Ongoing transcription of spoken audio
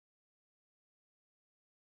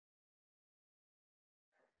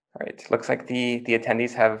All right, looks like the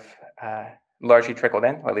attendees have largely trickled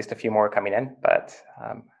in, or at least a few more coming in, but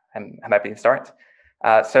I'm happy to start.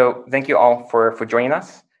 So thank you all for joining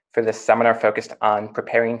us for this seminar focused on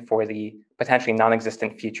preparing for the potentially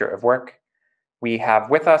non-existent future of work. We have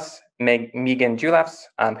with us Megan Juelfs,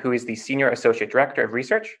 who is the Senior Associate Director of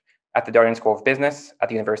Research at the Darden School of Business at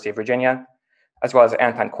the University of Virginia, as well as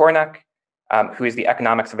Anton Korinek, who is the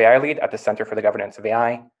Economics of AI Lead at the Center for the Governance of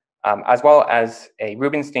AI, as well as a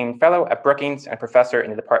Rubenstein Fellow at Brookings and Professor in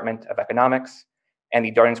the Department of Economics and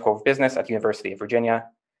the Darden School of Business at the University of Virginia.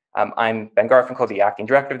 I'm Ben Garfinkel, the Acting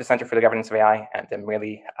Director of the Center for the Governance of AI, and I'm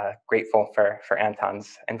really grateful for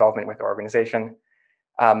Anton's involvement with our organization.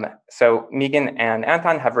 So Megan and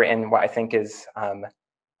Anton have written what I think is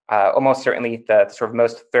almost certainly the sort of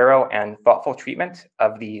most thorough and thoughtful treatment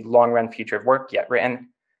of the long-run future of work yet written.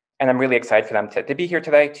 And I'm really excited for them to be here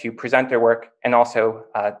today to present their work and also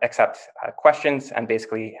accept questions and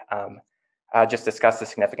basically just discuss the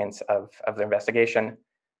significance of their investigation.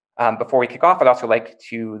 Before we kick off, I'd also like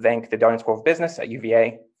to thank the Darden School of Business at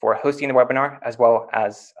UVA for hosting the webinar, as well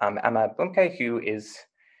as Emma Blumke, who is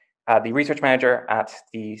the research manager at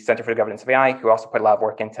the Center for the Governance of AI, who also put a lot of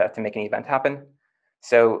work into making the event happen.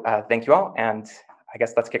 So thank you all, and I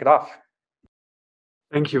guess let's kick it off.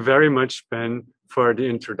 Thank you very much, Ben, for the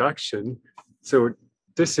introduction. So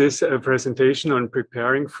this is a presentation on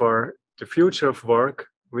preparing for the future of work,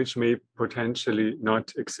 which may potentially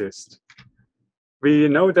not exist. We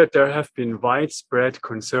know that there have been widespread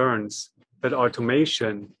concerns that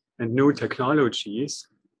automation and new technologies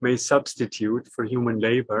may substitute for human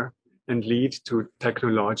labor and lead to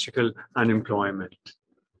technological unemployment.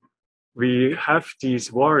 We have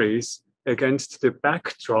these worries against the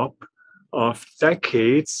backdrop of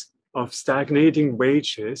decades of stagnating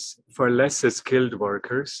wages for lesser skilled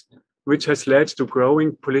workers, which has led to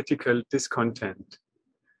growing political discontent.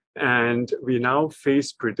 And we now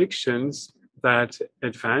face predictions that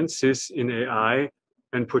advances in AI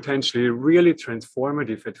and potentially really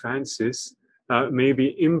transformative advances may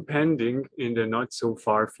be impending in the not so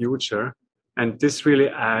far future. And this really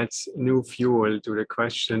adds new fuel to the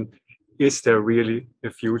question, is there really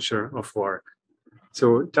a future of work?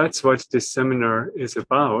 So that's what this seminar is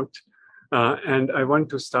about. And I want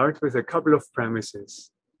to start with a couple of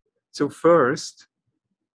premises. So first,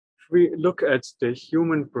 if we look at the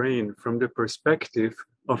human brain from the perspective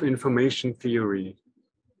of information theory,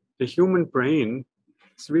 the human brain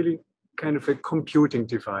is really kind of a computing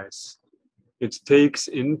device. It takes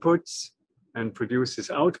inputs and produces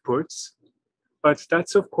outputs, but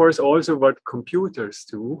that's of course also what computers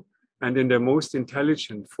do, and in their most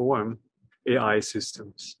intelligent form, AI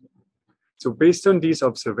systems. So based on these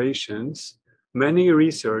observations, many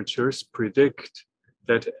researchers predict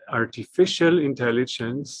that artificial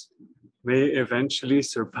intelligence may eventually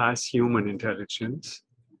surpass human intelligence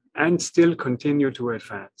and still continue to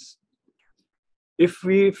advance. If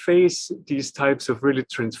we face these types of really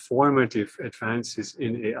transformative advances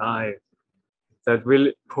in AI that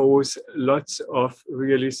will pose lots of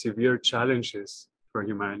really severe challenges for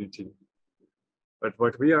humanity. But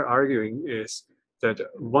what we are arguing is that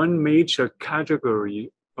one major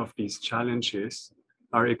category of these challenges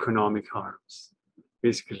are economic harms,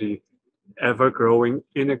 basically ever-growing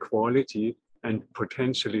inequality and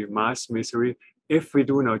potentially mass misery if we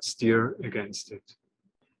do not steer against it.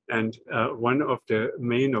 And one of the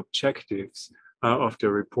main objectives of the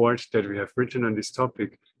report that we have written on this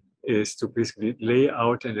topic is to basically lay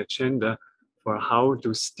out an agenda for how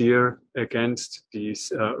to steer against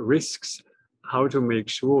these risks, how to make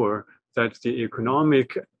sure that the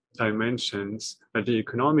economic dimensions and the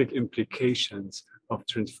economic implications of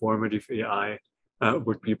transformative AI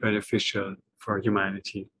would be beneficial for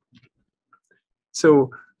humanity.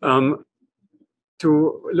 So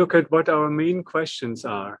to look at what our main questions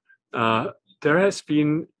are, there has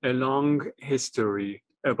been a long history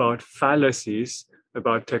about fallacies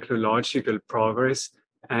about technological progress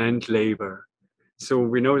and labor. So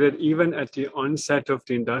we know that even at the onset of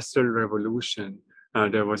the Industrial Revolution,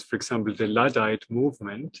 there was, for example, the Luddite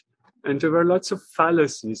movement, and there were lots of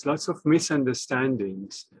fallacies, lots of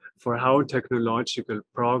misunderstandings for how technological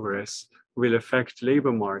progress will affect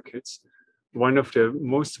labor markets. One of the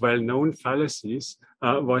most well-known fallacies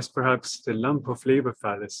was perhaps the lump of labor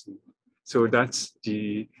fallacy. So that's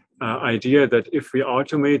the idea that if we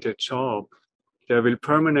automate a job, there will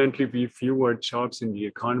permanently be fewer jobs in the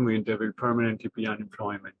economy and there will permanently be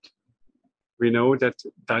unemployment. We know that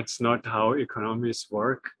that's not how economies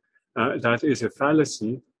work. That is a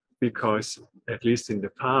fallacy because, at least in the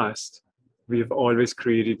past, we've always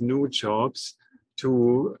created new jobs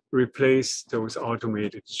to replace those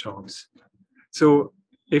automated jobs. So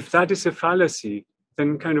if that is a fallacy,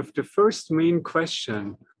 then kind of the first main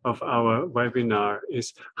question of our webinar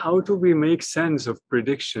is, how do we make sense of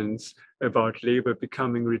predictions about labor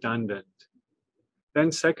becoming redundant?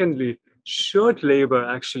 Then secondly, should labor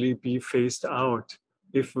actually be phased out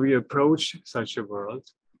if we approach such a world?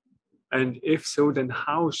 And if so, then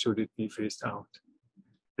how should it be phased out?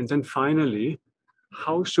 And then finally,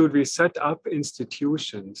 how should we set up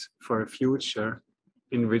institutions for a future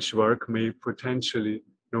in which work may potentially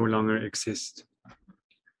no longer exist?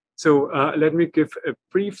 So let me give a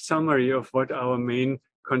brief summary of what our main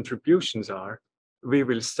contributions are. We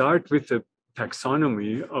will start with the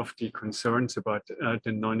taxonomy of the concerns about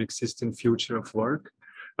the non-existent future of work.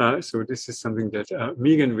 So this is something that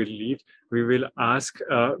Megan will lead. We will ask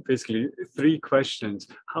basically 3 questions.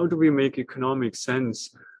 How do we make economic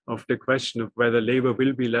sense of the question of whether labor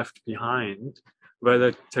will be left behind,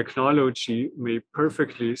 whether technology may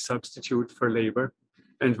perfectly substitute for labor,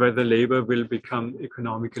 and whether labor will become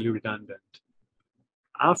economically redundant.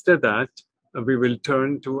 After that, we will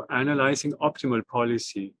turn to analyzing optimal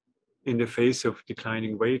policy in the face of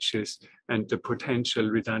declining wages and the potential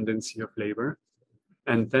redundancy of labor.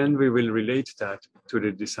 And then we will relate that to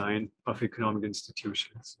the design of economic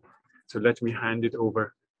institutions. So let me hand it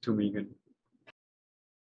over to Megan.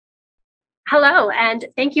 Hello, and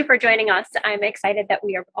thank you for joining us. I'm excited that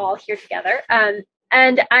we are all here together.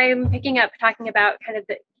 And I'm picking up talking about kind of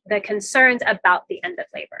the concerns about the end of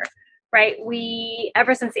labor, right?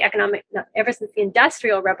 Ever since the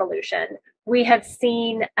Industrial Revolution, we have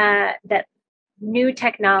seen that new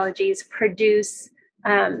technologies produce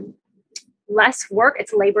less work.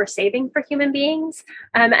 It's labor saving for human beings,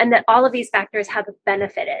 and that all of these factors have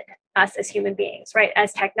benefited us as human beings, right?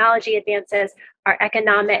 As technology advances, our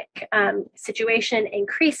economic situation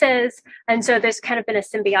increases. And so there's kind of been a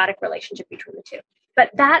symbiotic relationship between the two.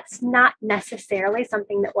 But that's not necessarily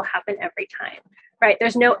something that will happen every time, right?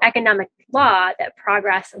 There's no economic law that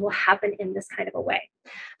progress will happen in this kind of a way.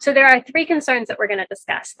 So there are 3 concerns that we're going to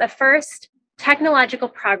discuss. The first, technological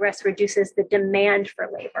progress reduces the demand for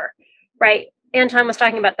labor, right? Anton was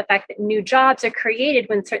talking about the fact that new jobs are created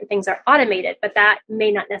when certain things are automated, but that may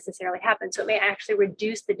not necessarily happen. So it may actually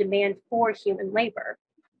reduce the demand for human labor.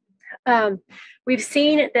 We've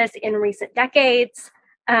seen this in recent decades,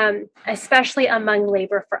 especially among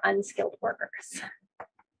labor for unskilled workers.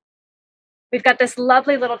 We've got this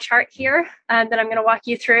lovely little chart here that I'm going to walk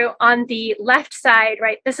you through. On the left side,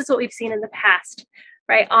 right, this is what we've seen in the past,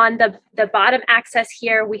 right? On the bottom axis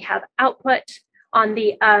here, we have output. On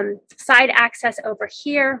the side axis over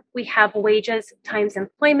here, we have wages times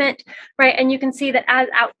employment, right? And you can see that as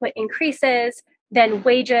output increases, then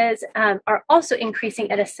wages are also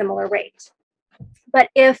increasing at a similar rate. But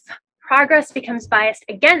if progress becomes biased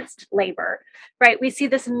against labor, right, we see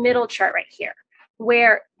this middle chart right here,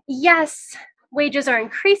 where yes, wages are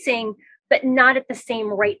increasing, but not at the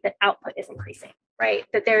same rate that output is increasing, right?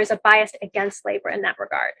 That there is a bias against labor in that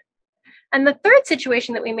regard. And the third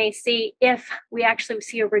situation that we may see if we actually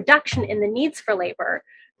see a reduction in the needs for labor,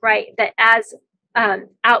 right, that as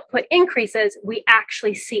output increases, we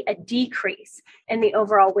actually see a decrease in the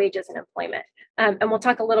overall wages and employment. And we'll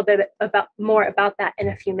talk a little bit more about that in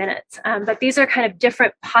a few minutes. But these are kind of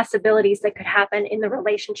different possibilities that could happen in the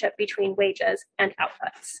relationship between wages and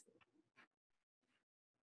outputs.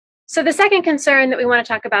 So the second concern that we want to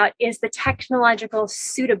talk about is the technological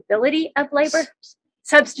suitability of labor.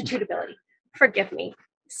 Substitutability, forgive me,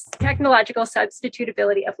 technological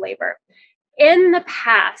substitutability of labor. In the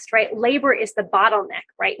past, right, labor is the bottleneck,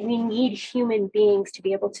 right? We need human beings to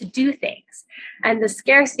be able to do things. And the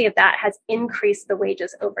scarcity of that has increased the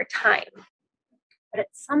wages over time. But at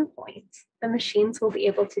some point, the machines will be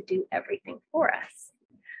able to do everything for us.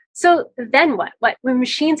 So then what? When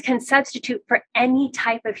machines can substitute for any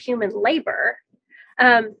type of human labor,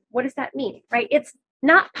 what does that mean, right? It's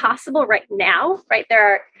not possible right now, right?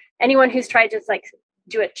 Anyone who's tried to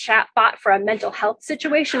do a chat bot for a mental health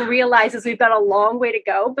situation realizes we've got a long way to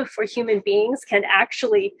go before human beings can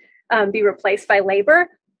actually be replaced by labor,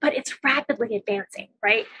 but it's rapidly advancing,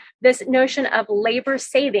 right? This notion of labor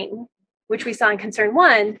saving, which we saw in concern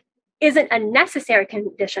 1, isn't a necessary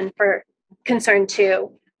condition for concern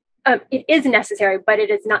 2. It is necessary, but it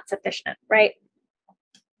is not sufficient, right?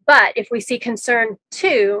 But if we see concern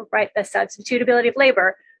 2, right, the substitutability of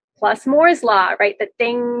labor, plus Moore's law, right, that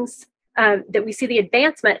things that we see the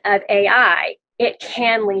advancement of AI, it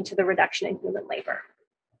can lead to the reduction in human labor.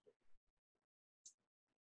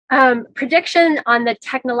 Prediction on the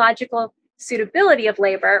technological suitability of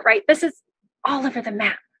labor, right? This is all over the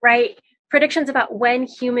map, right? predictions about when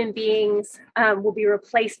human beings will be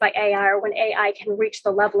replaced by AI, or when AI can reach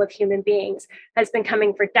the level of human beings, has been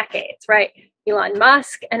coming for decades, right? Elon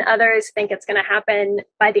Musk and others think it's going to happen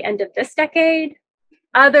by the end of this decade.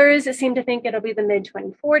 Others seem to think it'll be the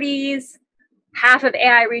mid-2040s. Half of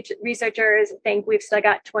AI researchers think we've still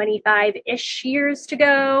got 25-ish years to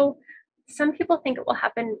go. Some people think it will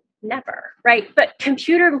happen never, right? But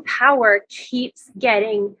computer power keeps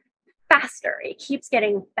getting faster. It keeps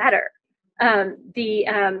getting better.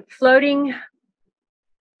 The floating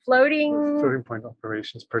point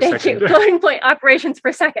operations per thank second. you, floating point operations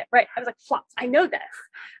per second, right? I was like, flops, I know this.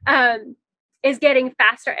 Is getting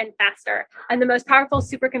faster and faster. And the most powerful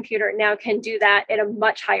supercomputer now can do that at a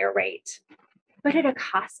much higher rate, but at a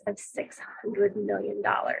cost of $600 million,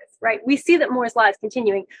 right? We see that Moore's law is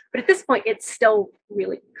continuing, but at this point, it's still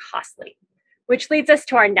really costly, which leads us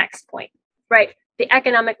to our next point, right? The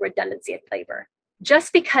economic redundancy of labor.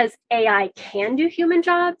 Just because AI can do human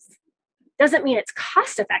jobs doesn't mean it's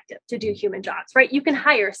cost effective to do human jobs, right? You can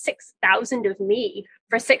hire 6,000 of me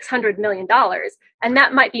for $600 million, and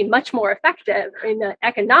that might be much more effective in the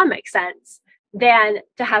economic sense than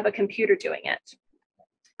to have a computer doing it.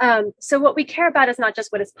 So what we care about is not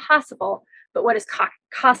just what is possible, but what is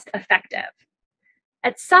cost effective.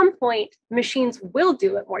 At some point, machines will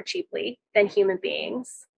do it more cheaply than human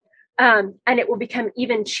beings, and it will become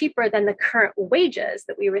even cheaper than the current wages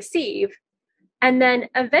that we receive. And then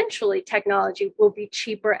eventually technology will be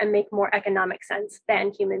cheaper and make more economic sense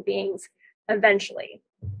than human beings eventually,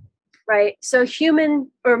 right? So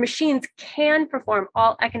machines can perform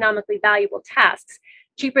all economically valuable tasks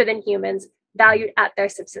cheaper than humans, valued at their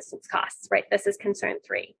subsistence costs, right? This is concern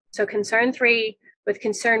 3. So concern 3 with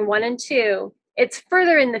concern 1 and 2, it's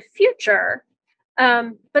further in the future.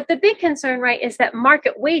 But the big concern, right, is that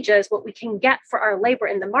market wages, what we can get for our labor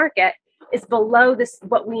in the market, is below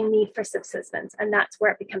what we need for subsistence. And that's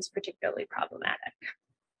where it becomes particularly problematic.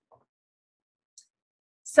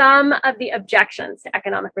 Some of the objections to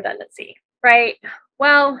economic redundancy, right?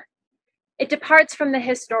 Well, it departs from the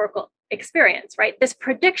historical experience, right? This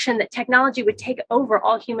prediction that technology would take over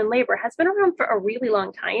all human labor has been around for a really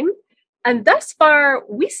long time. And thus far,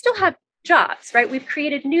 we still have jobs, right? We've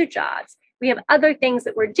created new jobs. We have other things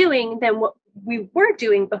that we're doing than what we were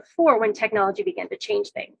doing before when technology began to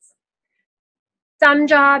change things. Some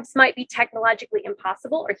jobs might be technologically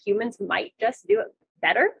impossible, or humans might just do it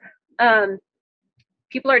better.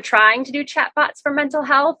 People are trying to do chatbots for mental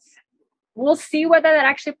health. We'll see whether that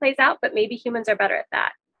actually plays out, but maybe humans are better at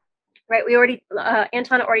that, right?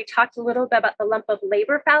 Anton already talked a little bit about the lump of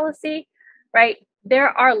labor fallacy, right? There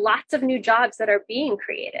are lots of new jobs that are being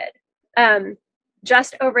created.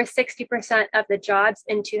 Just over 60% of the jobs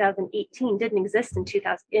in 2018 didn't exist in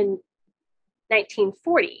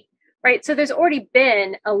 1940. Right. So there's already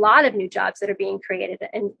been a lot of new jobs that are being created,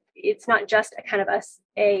 and it's not just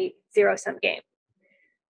a zero-sum game.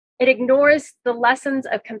 It ignores the lessons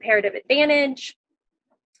of comparative advantage,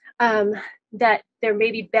 that there may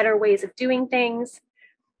be better ways of doing things.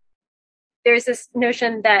 There's this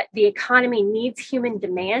notion that the economy needs human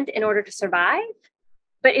demand in order to survive,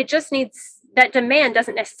 but it just needs, that demand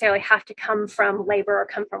doesn't necessarily have to come from labor or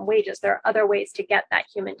come from wages. There are other ways to get that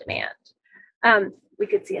human demand. We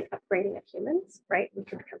could see an upgrading of humans, right? We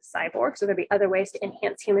could become cyborgs, so there'd be other ways to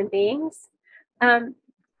enhance human beings. And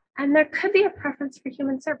there could be a preference for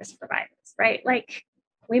human service providers, right? Like,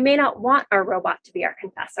 we may not want our robot to be our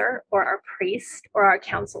confessor or our priest or our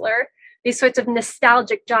counselor, these sorts of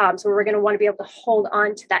nostalgic jobs where we're going to want to be able to hold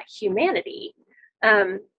on to that humanity.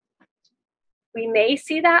 We may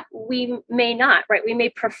see that, we may not, right? We may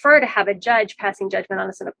prefer to have a judge passing judgment on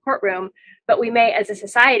us in a courtroom, but we may, as a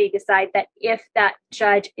society, decide that if that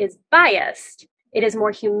judge is biased, it is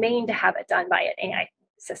more humane to have it done by an AI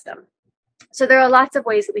system. So there are lots of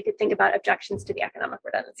ways that we could think about objections to the economic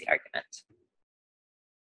redundancy argument.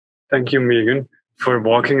 Thank you, Megan, for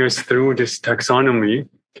walking us through this taxonomy.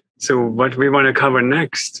 So what we want to cover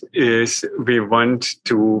next is we want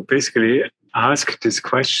to basically ask this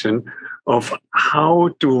question of how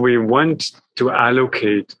do we want to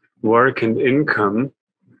allocate work and income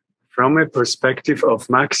from a perspective of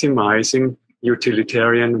maximizing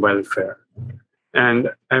utilitarian welfare.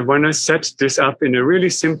 And I want to set this up in a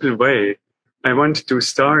really simple way. I want to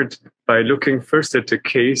start by looking first at the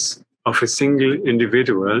case of a single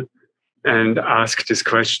individual and ask this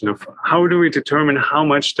question of how do we determine how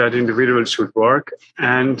much that individual should work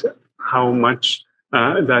and how much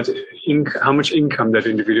income that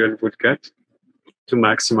individual would get to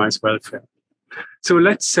maximize welfare. So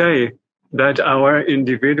let's say that our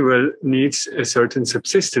individual needs a certain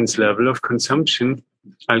subsistence level of consumption.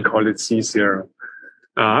 I'll call it C0.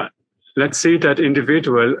 let's say that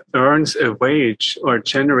individual earns a wage or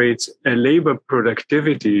generates a labor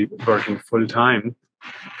productivity working full time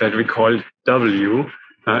that we call W,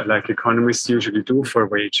 like economists usually do for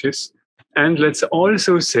wages. And let's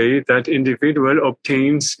also say that individual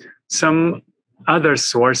obtains some other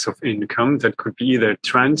source of income that could be either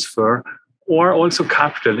transfer or also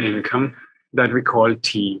capital income that we call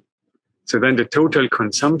T. So then the total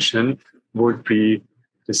consumption would be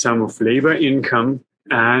the sum of labor income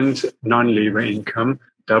and non-labor income,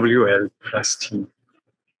 WL plus T.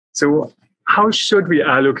 So how should we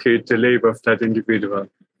allocate the labor of that individual?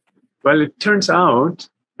 Well, it turns out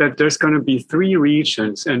that there's going to be three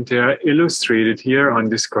regions, and they are illustrated here on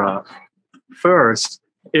this graph. First,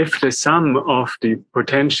 if the sum of the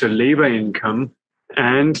potential labor income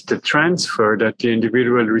and the transfer that the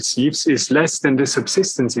individual receives is less than the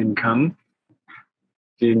subsistence income,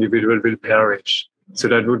 the individual will perish. So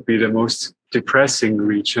that would be the most depressing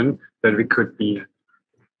region that we could be in.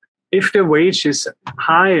 If the wage is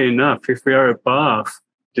high enough, if we are above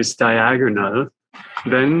this diagonal,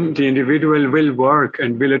 then the individual will work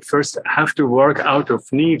and will at first have to work out of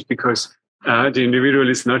need because the individual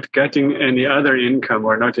is not getting any other income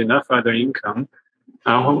or not enough other income.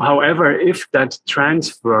 However, if that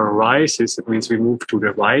transfer rises, it means we move to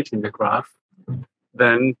the right in the graph,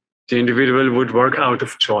 then the individual would work out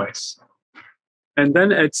of choice. And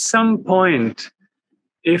then at some point,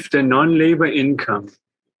 if the non-labor income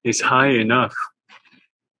is high enough,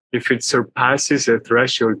 if it surpasses a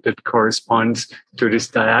threshold that corresponds to this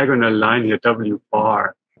diagonal line here, W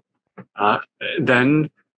bar, then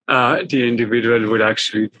the individual would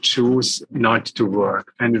actually choose not to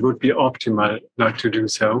work. And it would be optimal not to do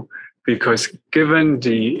so, because given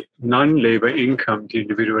the non-labor income the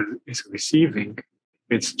individual is receiving,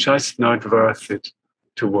 it's just not worth it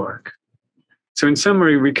to work. So in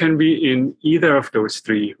summary, we can be in either of those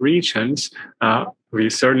three regions. We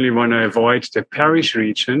certainly want to avoid the perish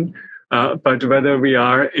region, but whether we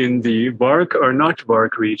are in the work or not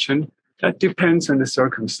work region, that depends on the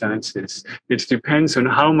circumstances. It depends on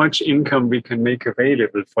how much income we can make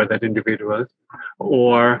available for that individual,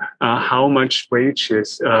 or how much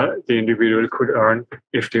wages the individual could earn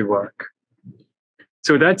if they work.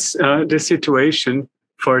 So that's the situation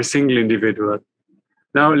for a single individual.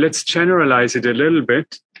 Now let's generalize it a little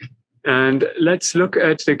bit, and let's look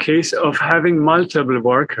at the case of having multiple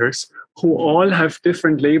workers who all have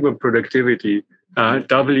different labor productivity.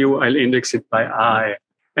 W, I'll index it by I.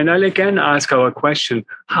 And I'll again ask our question,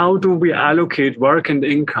 how do we allocate work and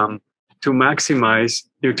income to maximize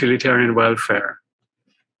utilitarian welfare?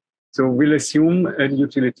 So we'll assume a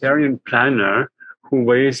utilitarian planner who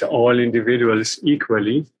weighs all individuals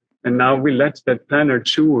equally, and now we let that planner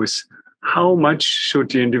choose how much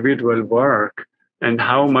should the individual work and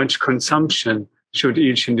how much consumption should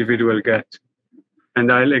each individual get.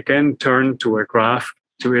 And I'll again turn to a graph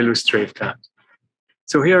to illustrate that.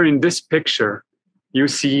 So here in this picture, you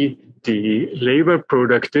see the labor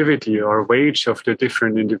productivity or wage of the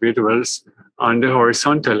different individuals on the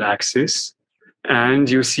horizontal axis. And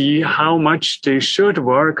you see how much they should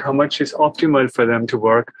work, how much is optimal for them to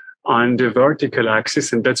work on the vertical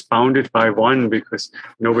axis. And that's bounded by 1 because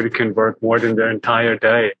nobody can work more than their entire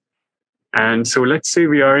day. And so let's say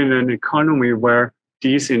we are in an economy where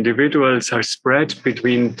these individuals are spread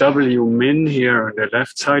between W min here on the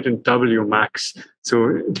left side and W max.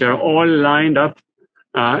 So they're all lined up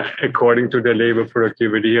according to the labor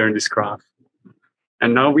productivity here in this graph.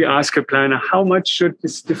 And now we ask a planner, how much should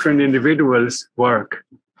these different individuals work?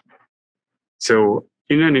 So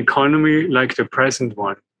in an economy like the present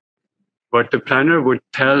one, what the planner would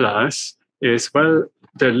tell us is, well,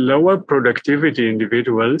 the lower productivity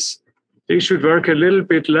individuals, they should work a little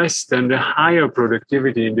bit less than the higher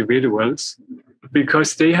productivity individuals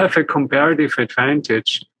because they have a comparative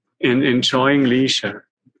advantage in enjoying leisure.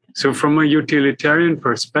 So from a utilitarian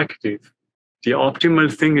perspective, the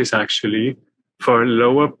optimal thing is actually for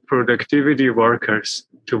lower productivity workers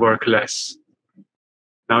to work less.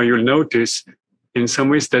 Now you'll notice in some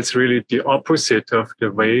ways that's really the opposite of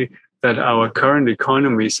the way that our current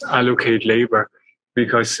economies allocate labor,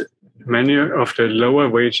 because many of the lower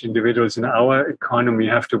wage individuals in our economy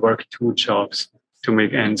have to work 2 jobs to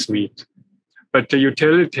make ends meet. But the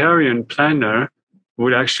utilitarian planner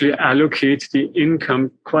would actually allocate the income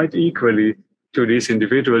quite equally to these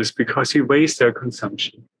individuals because he weighs their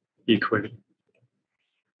consumption equally.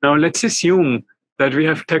 Now, let's assume that we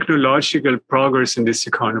have technological progress in this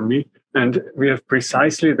economy, and we have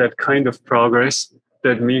precisely that kind of progress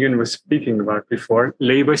that Megan was speaking about before,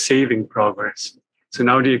 labor-saving progress. So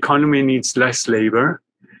now the economy needs less labor,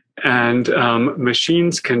 and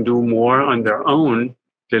machines can do more on their own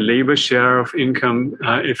the labor share of income,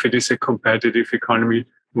 if it is a competitive economy,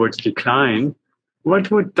 would decline, what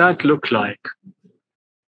would that look like?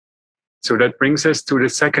 So that brings us to the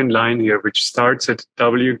second line here, which starts at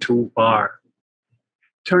W2 bar.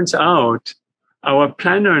 Turns out our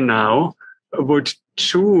planner now would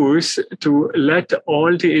choose to let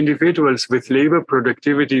all the individuals with labor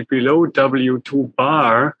productivity below W2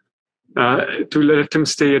 bar to let them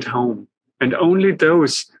stay at home. And only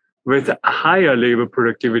those with higher labor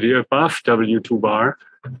productivity above W2 bar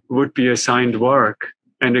would be assigned work.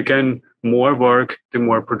 And again, more work, the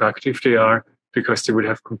more productive they are, because they would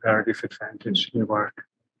have comparative advantage in work.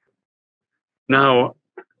 Now,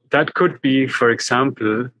 that could be, for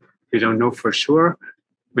example, we don't know for sure,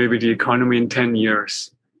 maybe the economy in 10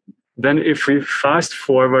 years. Then if we fast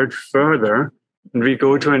forward further, and we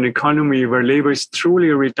go to an economy where labor is truly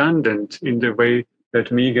redundant in the way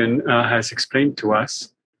that Megan has explained to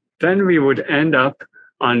us, then we would end up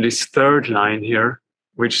on this third line here,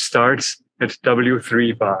 which starts at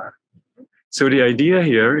W3 bar. So the idea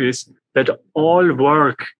here is that all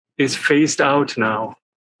work is phased out now.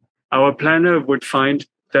 Our planner would find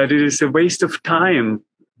that it is a waste of time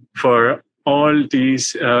for all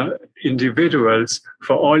these individuals,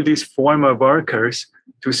 for all these former workers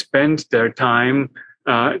to spend their time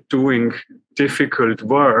doing difficult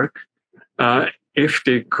work if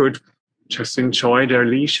they could just enjoy their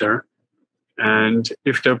leisure and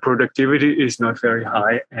if their productivity is not very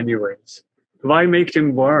high anyways. Why make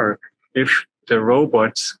them work if the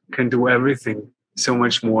robots can do everything so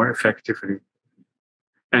much more effectively?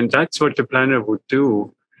 And that's what the planner would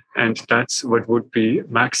do. And that's what would be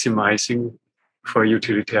maximizing for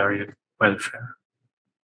utilitarian welfare.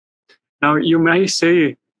 Now, you may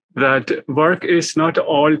say that work is not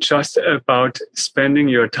all just about spending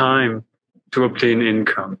your time to obtain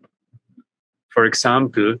income. For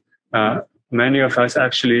example, many of us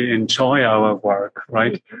actually enjoy our work,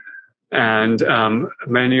 right? And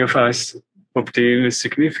many of us obtain a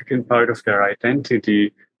significant part of their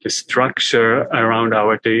identity, the structure around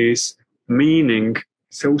our days, meaning,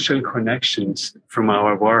 social connections from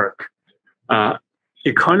our work.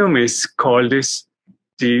 Economists call this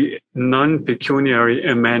the non-pecuniary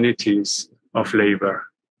amenities of labor.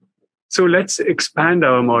 So let's expand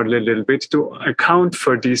our model a little bit to account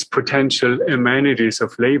for these potential amenities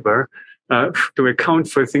of labor, to account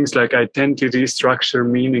for things like identity, structure,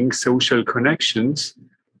 meaning, social connections.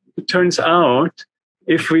 It turns out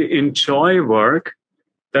if we enjoy work,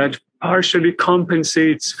 that partially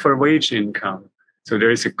compensates for wage income. So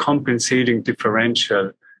there is a compensating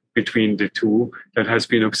differential between the two that has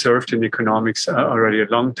been observed in economics already a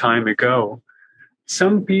long time ago.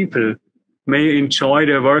 Some people may enjoy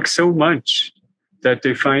their work so much that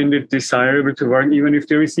they find it desirable to work even if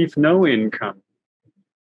they receive no income.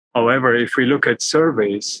 However, if we look at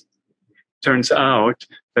surveys, it turns out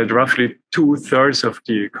that roughly 2/3 of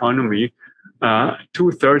the economy,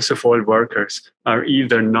 2/3 of all workers are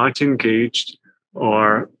either not engaged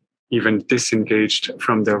or even disengaged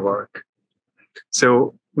from their work.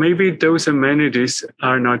 So maybe those amenities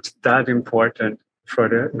are not that important for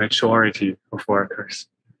the majority of workers.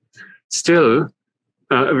 Still,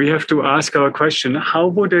 we have to ask our question, how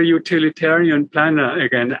would a utilitarian planner,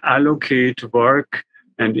 again, allocate work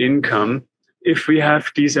and income if we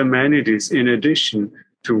have these amenities in addition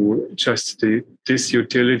to just this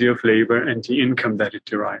utility of labor and the income that it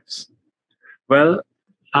derives? Well,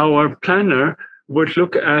 our planner would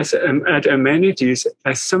look at amenities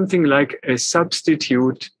as something like a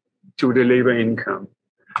substitute to the labor income.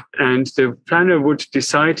 And the planner would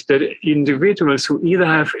decide that individuals who either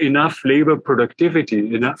have enough labor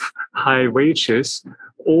productivity, enough high wages,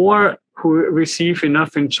 or who receive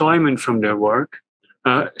enough enjoyment from their work,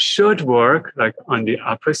 should work, like on the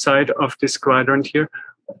upper side of this quadrant here,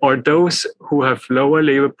 or those who have lower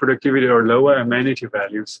labor productivity or lower amenity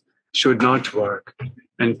values should not work.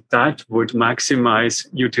 And that would maximize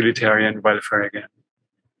utilitarian welfare again.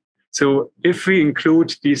 So if we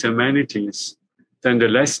include these amenities, then the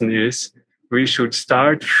lesson is we should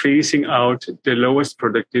start phasing out the lowest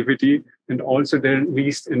productivity and also the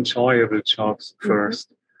least enjoyable jobs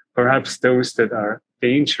first. Perhaps those that are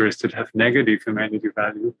dangerous, that have negative amenity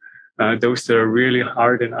value, those that are really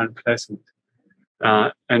hard and unpleasant.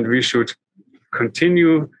 And we should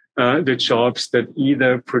continue the jobs that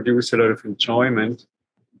either produce a lot of enjoyment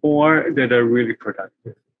or that are really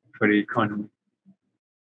productive for the economy.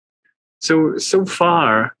 So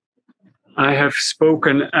far, I have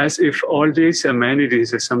spoken as if all these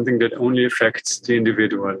amenities are something that only affects the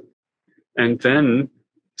individual. And then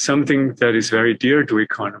something that is very dear to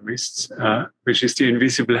economists, which is the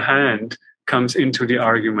invisible hand, comes into the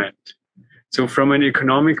argument. So from an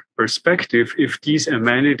economic perspective, if these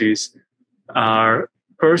amenities are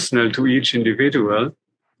personal to each individual,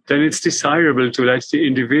 then it's desirable to let the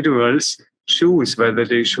individuals choose whether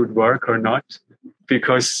they should work or not,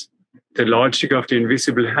 because the logic of the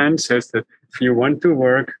invisible hand says that if you want to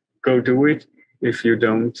work, go do it. If you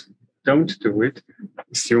don't do it,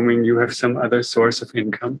 assuming you have some other source of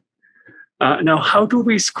income. Now, how do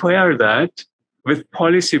we square that with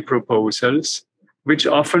policy proposals, which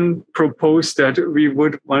often propose that we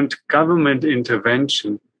would want government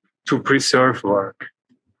intervention to preserve work?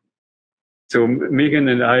 So Megan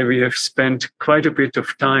and I, we have spent quite a bit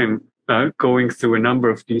of time going through a number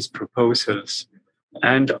of these proposals.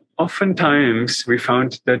 And oftentimes we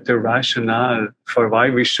found that the rationale for why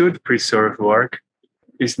we should preserve work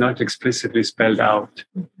is not explicitly spelled out.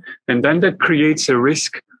 And then that creates a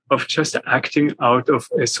risk of just acting out of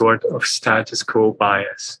a sort of status quo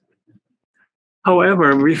bias.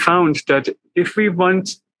 However, we found that if we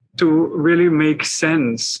want to really make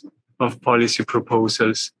sense of policy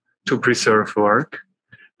proposals to preserve work,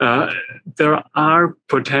 there are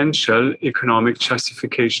potential economic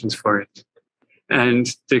justifications for it. And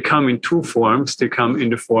they come in two forms. They come in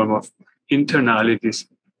the form of internalities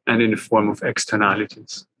and in the form of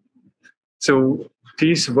externalities. So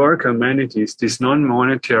these work amenities, these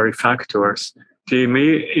non-monetary factors, they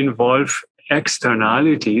may involve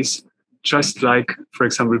externalities, just like, for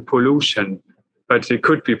example, pollution, but they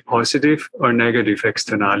could be positive or negative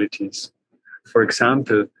externalities. For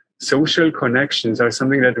example, social connections are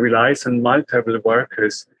something that relies on multiple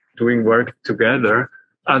workers doing work together.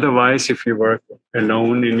 Otherwise, if you work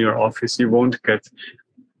alone in your office, you won't get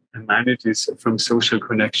amenities from social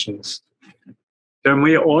connections. There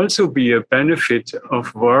may also be a benefit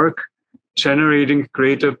of work generating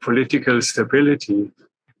greater political stability.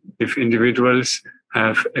 If individuals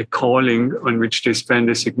have a calling on which they spend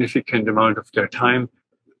a significant amount of their time,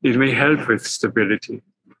 it may help with stability.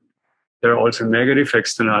 There are also negative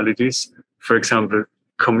externalities. For example,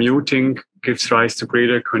 commuting gives rise to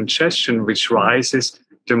greater congestion, which rises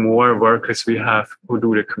the more workers we have who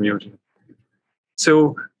do the commuting.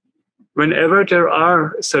 So whenever there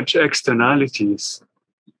are such externalities,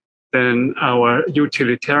 then our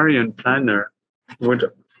utilitarian planner would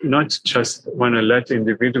not just want to let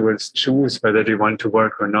individuals choose whether they want to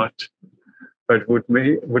work or not, but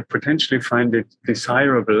would potentially find it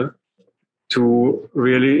desirable to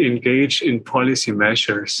really engage in policy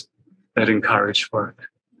measures that encourage work.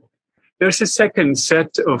 There's a second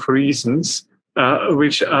set of reasons,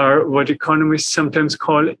 which are what economists sometimes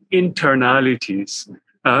call internalities,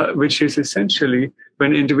 which is essentially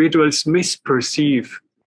when individuals misperceive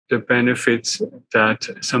the benefits that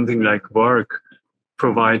something like work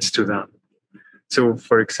provides to them. So,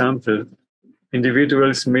 for example,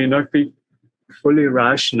 individuals may not be fully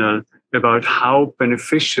rational about how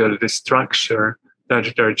beneficial the structure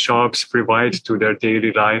that their jobs provide to their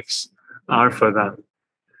daily lives are for them.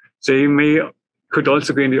 They could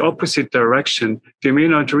also go in the opposite direction. They may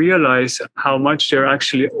not realize how much they're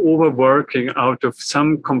actually overworking out of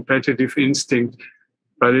some competitive instinct,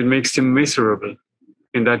 but it makes them miserable.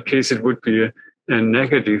 In that case, it would be a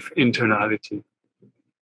negative internality.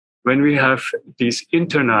 When we have these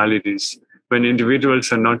internalities, when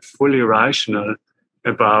individuals are not fully rational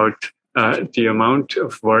about the amount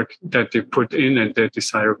of work that they put in and the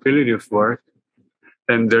desirability of work,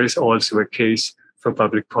 then there is also a case for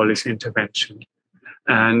public policy intervention.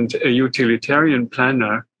 And a utilitarian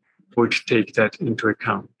planner would take that into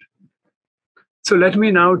account. So let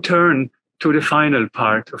me now turn to the final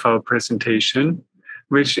part of our presentation,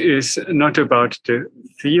 which is not about the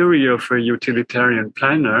theory of a utilitarian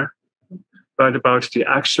planner, but about the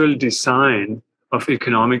actual design of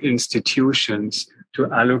economic institutions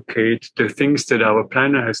to allocate the things that our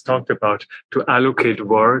planner has talked about, to allocate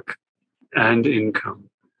work and income.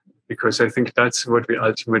 Because I think that's what we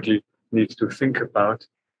ultimately need to think about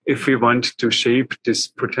if we want to shape this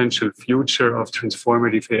potential future of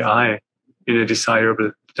transformative AI in a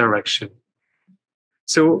desirable direction.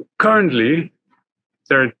 So currently,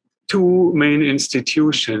 there are two main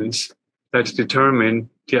institutions that determine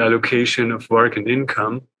the allocation of work and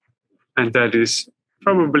income, and that is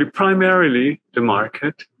probably primarily the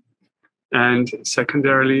market, and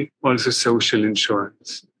secondarily also social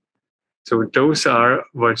insurance. So those are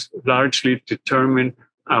what largely determine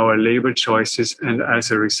our labor choices and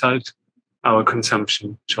as a result, our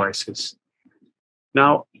consumption choices.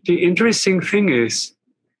 Now, the interesting thing is,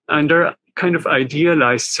 under kind of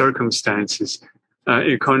idealized circumstances,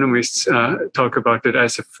 economists talk about it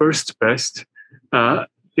as a first best,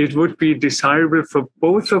 it would be desirable for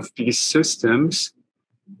both of these systems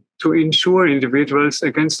to insure individuals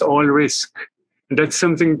against all risk. And that's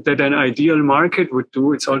something that an ideal market would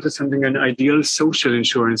do. It's also something an ideal social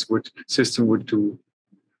insurance system would do.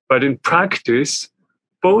 But in practice,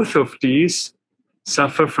 both of these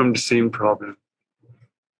suffer from the same problem.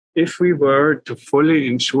 If we were to fully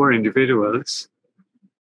insure individuals,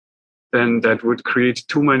 then that would create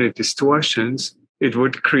too many distortions. It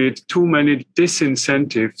would create too many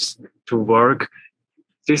disincentives to work,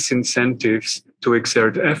 disincentives to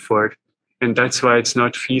exert effort. And that's why it's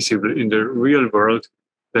not feasible in the real world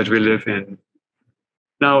that we live in.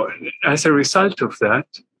 Now, as a result of that,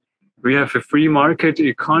 we have a free market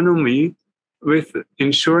economy with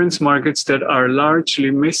insurance markets that are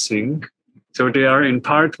largely missing. So they are in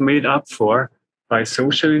part made up for by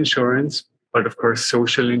social insurance, but of course,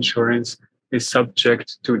 social insurance is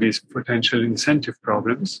subject to these potential incentive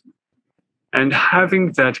problems. And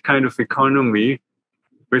having that kind of economy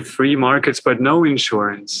with free markets but no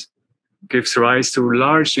insurance gives rise to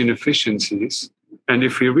large inefficiencies. And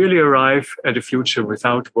if we really arrive at a future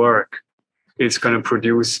without work, it's going to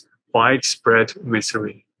produce widespread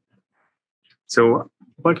misery. So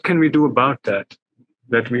what can we do about that?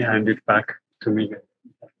 Let me hand it back to Megan.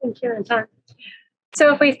 Thank you, Anton.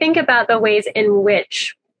 So if we think about the ways in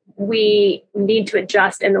which we need to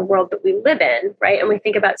adjust in the world that we live in, right? And we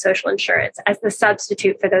think about social insurance as the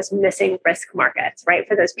substitute for those missing risk markets, right?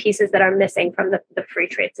 For those pieces that are missing from the free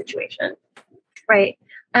trade situation, right?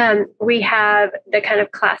 We have the kind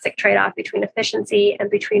of classic trade-off between efficiency and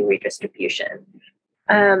between redistribution.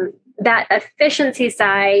 That efficiency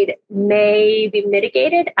side may be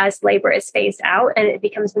mitigated as labor is phased out, and it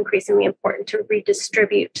becomes increasingly important to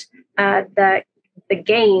redistribute the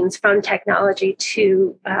gains from technology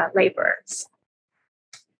to laborers.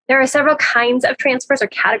 There are several kinds of transfers or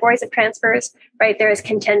categories of transfers, right? There is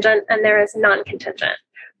contingent and there is non-contingent.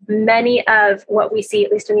 Many of what we see,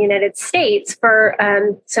 at least in the United States, for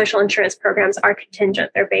social insurance programs are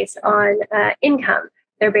contingent. They're based on income.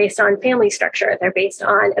 They're based on family structure. They're based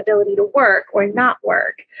on ability to work or not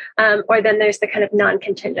work. Or then there's the kind of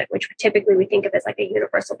non-contingent, which typically we think of as like a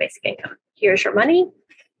universal basic income. Here's your money.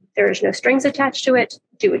 There is no strings attached to it.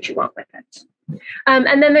 Do what you want with it.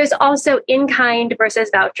 And then there's also in-kind versus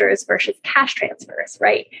vouchers versus cash transfers,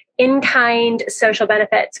 right? In-kind social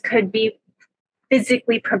benefits could be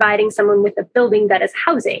physically providing someone with a building that is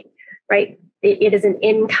housing, right? It is an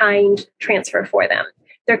in-kind transfer for them.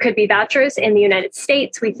 There could be vouchers in the United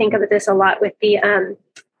States. We think of this a lot with the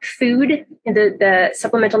food, the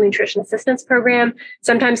Supplemental Nutrition Assistance Program.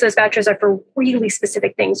 Sometimes those vouchers are for really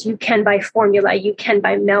specific things. You can buy formula, you can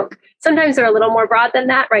buy milk. Sometimes they're a little more broad than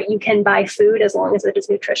that, right? You can buy food as long as it is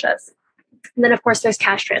nutritious. And then, of course, there's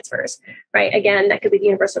cash transfers, right? Again, that could be the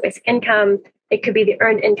universal basic income. It could be the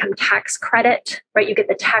earned income tax credit, right? You get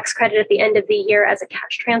the tax credit at the end of the year as a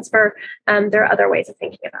cash transfer. There are other ways of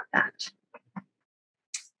thinking about that.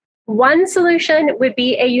 One solution would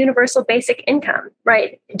be a universal basic income,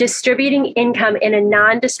 right? Distributing income in a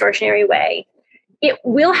non-distortionary way. It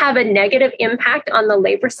will have a negative impact on the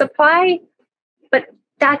labor supply, but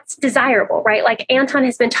that's desirable, right? Like Anton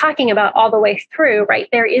has been talking about all the way through, right?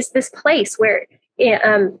 There is this place where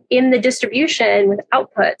in the distribution with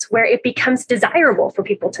outputs where it becomes desirable for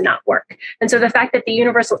people to not work. And so the fact that the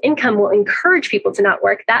universal income will encourage people to not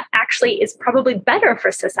work, that actually is probably better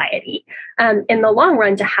for society in the long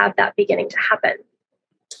run to have that beginning to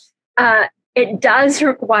happen. It does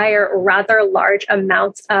require rather large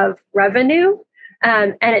amounts of revenue,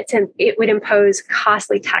 and it would impose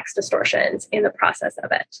costly tax distortions in the process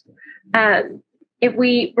of it. If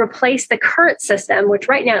we replace the current system, which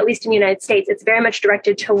right now, at least in the United States, it's very much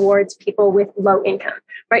directed towards people with low income,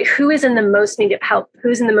 right? Who is in the most need of help?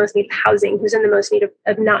 Who's in the most need of housing? Who's in the most need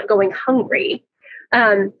of not going hungry?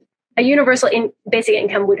 A universal basic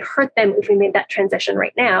income would hurt them if we made that transition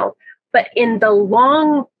right now. But in the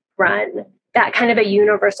long run, that kind of a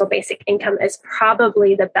universal basic income is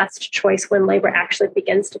probably the best choice when labor actually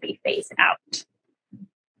begins to be phased out.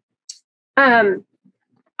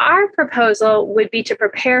 Our proposal would be to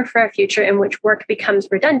prepare for a future in which work becomes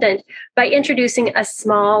redundant by introducing a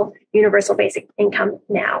small universal basic income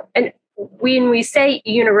now. And when we say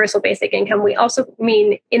universal basic income, we also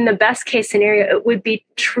mean in the best case scenario, it would be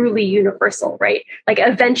truly universal, right? Like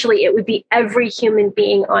eventually it would be every human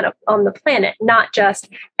being on the planet, not just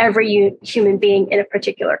every human being in a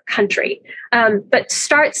particular country. But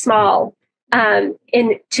start small.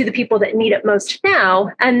 To the people that need it most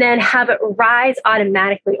now, and then have it rise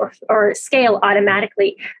automatically or scale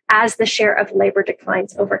automatically as the share of labor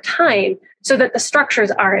declines over time, so that the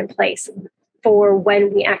structures are in place for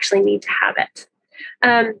when we actually need to have it.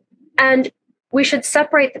 And we should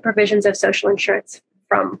separate the provisions of social insurance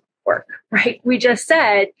from work, right? We just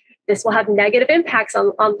said this will have negative impacts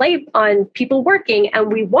on people working,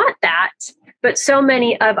 and we want that. But so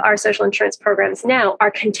many of our social insurance programs now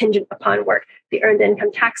are contingent upon work. The Earned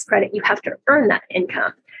Income Tax Credit, you have to earn that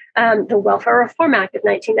income. The Welfare Reform Act of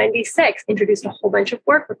 1996 introduced a whole bunch of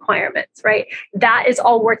work requirements, right? That is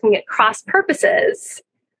all working at cross purposes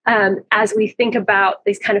as we think about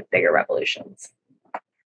these kind of bigger revolutions.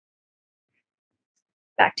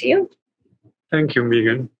 Back to you. Thank you,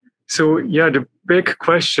 Megan. So yeah, the big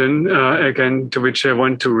question, again, to which I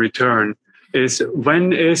want to return is,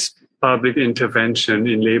 when is public intervention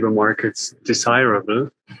in labor markets desirable?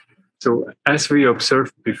 So as we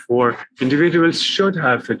observed before, individuals should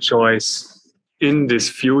have a choice in this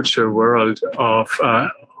future world of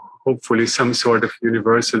hopefully some sort of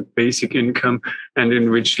universal basic income, and in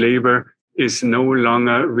which labor is no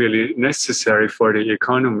longer really necessary for the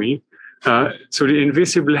economy. So the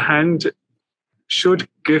invisible hand should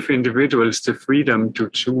give individuals the freedom to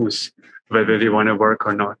choose whether they want to work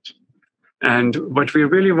or not. And what we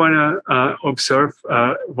really want to observe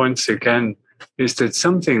once again is that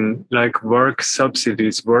something like work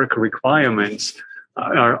subsidies, work requirements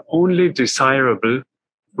are only desirable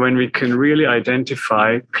when we can really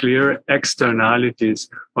identify clear externalities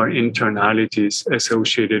or internalities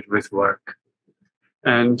associated with work.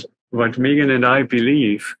 And what Megan and I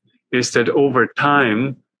believe is that over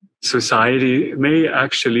time, society may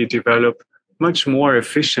actually develop much more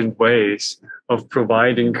efficient ways of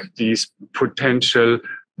providing these potential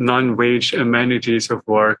non-wage amenities of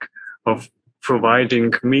work, of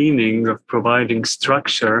providing meaning, of providing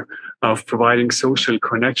structure, of providing social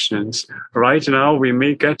connections. Right now, we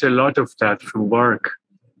may get a lot of that from work,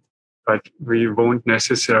 but we won't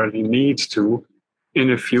necessarily need to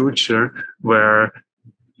in a future where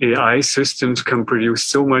AI systems can produce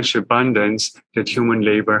so much abundance that human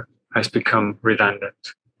labor has become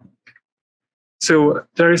redundant. So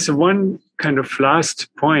there is one kind of last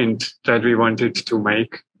point that we wanted to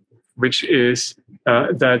make, which is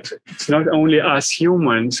that it's not only us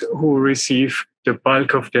humans who receive the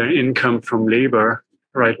bulk of their income from labor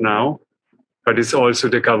right now, but it's also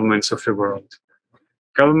the governments of the world.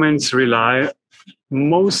 Governments rely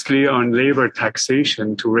mostly on labor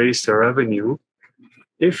taxation to raise their revenue.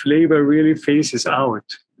 If labor really phases out,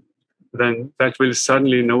 then that will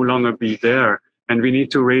suddenly no longer be there, and we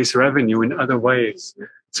need to raise revenue in other ways.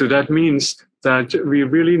 So that means that we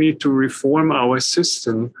really need to reform our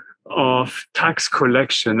system of tax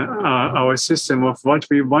collection, our system of what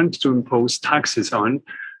we want to impose taxes on.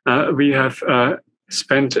 We have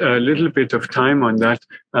spent a little bit of time on that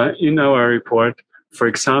in our report. For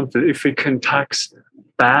example, if we can tax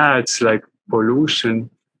bads like pollution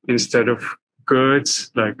instead of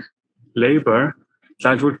goods like labor,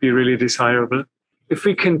 that would be really desirable. If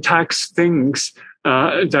we can tax things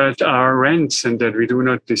that are rents and that we do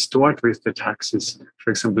not distort with the taxes,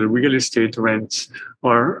 for example, real estate rents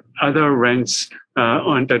or other rents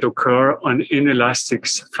that occur on inelastic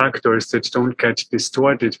factors that don't get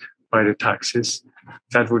distorted by the taxes,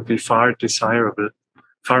 that would be far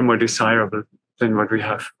more desirable than what we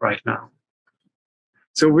have right now.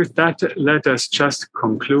 So with that, let us just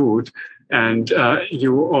conclude. And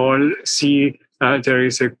you all see there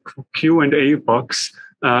is a Q&A box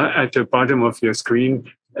at the bottom of your screen.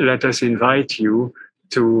 Let us invite you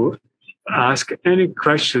to ask any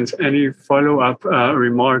questions, any follow-up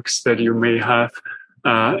remarks that you may have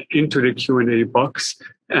into the Q&A box.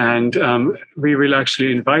 And we will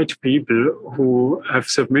actually invite people who have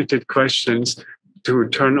submitted questions to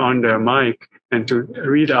turn on their mic and to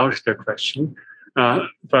read out their question.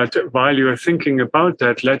 But while you are thinking about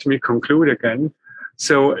that, let me conclude again.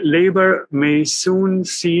 So labor may soon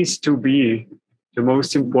cease to be the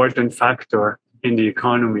most important factor in the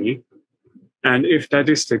economy. And if that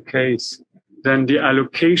is the case, then the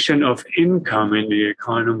allocation of income in the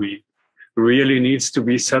economy really needs to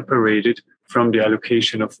be separated from the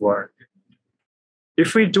allocation of work.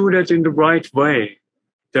 If we do that in the right way,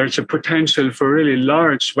 there's a potential for really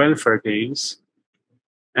large welfare gains.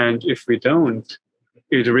 And if we don't,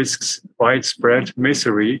 it risks widespread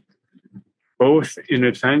misery, both in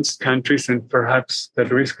advanced countries, and perhaps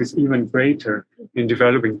that risk is even greater in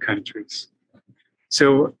developing countries.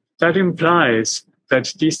 So that implies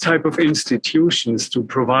that these type of institutions to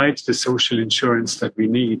provide the social insurance that we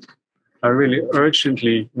need are really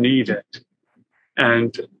urgently needed.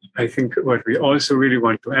 And I think what we also really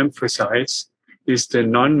want to emphasize is the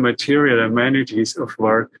non-material amenities of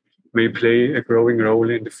work may play a growing role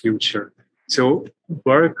in the future. So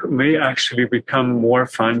work may actually become more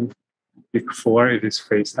fun before it is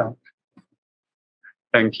phased out.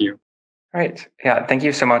 Thank you. All right. Yeah, thank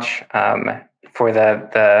you so much for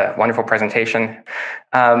the wonderful presentation.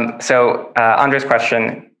 Andre's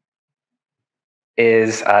question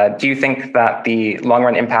is, do you think that the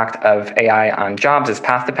long-run impact of AI on jobs is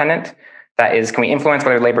path-dependent? That is, can we influence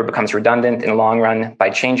whether labor becomes redundant in the long run by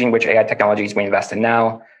changing which AI technologies we invest in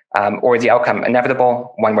now? Or is the outcome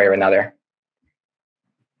inevitable one way or another?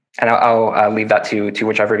 And I'll leave that to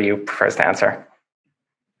whichever of you prefers to answer.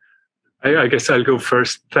 I guess I'll go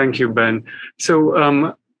first. Thank you, Ben.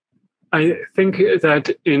 So I think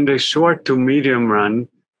that in the short to medium run,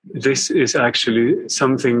 this is actually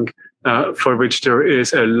something for which there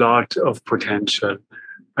is a lot of potential.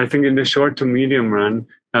 I think in the short to medium run,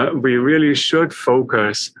 we really should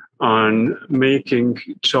focus on making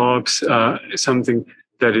jobs something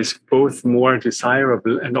that is both more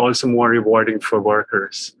desirable and also more rewarding for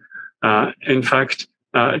workers. In fact,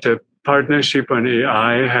 the Partnership on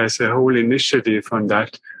AI has a whole initiative on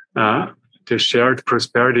that, the Shared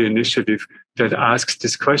Prosperity Initiative, that asks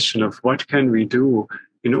this question of what can we do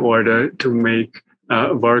in order to make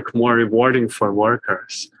work more rewarding for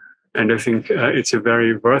workers. And I think it's a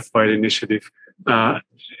very worthwhile initiative.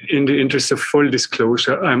 In the interest of full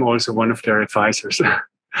disclosure, I'm also one of their advisors.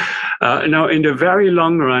 Now, in the very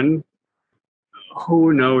long run,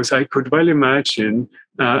 who knows? I could well imagine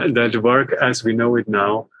that work as we know it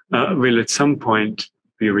now will at some point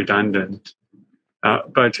be redundant.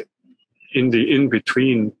 But in the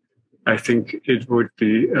in-between, I think it would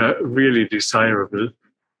be really desirable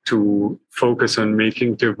to focus on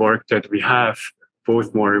making the work that we have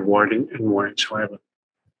both more rewarding and more enjoyable.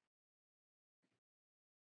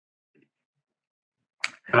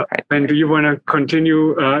 Ben, do you want to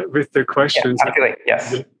continue with the questions? Yeah, absolutely.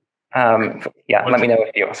 Yes. Let me know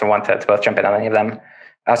if you also want to both jump in on any of them.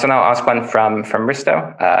 So now I'll ask one from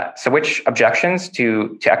Risto. So which objections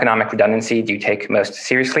to economic redundancy do you take most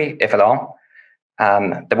seriously, if at all?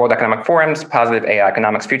 The World Economic Forum's Positive AI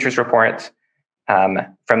Economics Futures Report.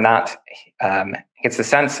 From that, gets the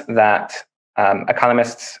sense that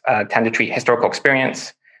economists tend to treat historical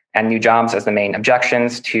experience and new jobs as the main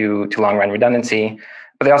objections to long-run redundancy.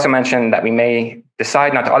 But they also mention that we may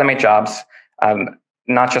decide not to automate jobs,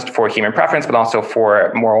 not just for human preference, but also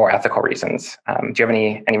for moral or ethical reasons. Do you have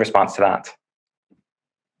any response to that?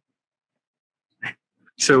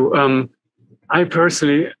 So I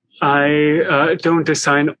personally, I don't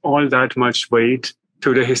assign all that much weight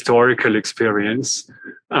to the historical experience.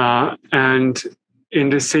 And in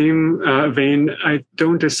the same vein, I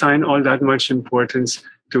don't assign all that much importance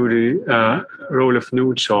to the role of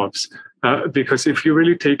new jobs. Because if you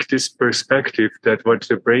really take this perspective that what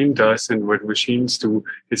the brain does and what machines do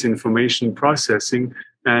is information processing,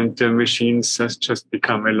 and the machines just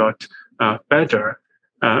become a lot better,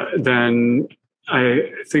 then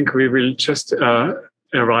I think we will just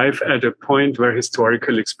arrive at a point where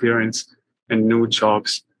historical experience and new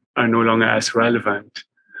jobs are no longer as relevant.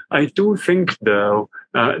 I do think, though,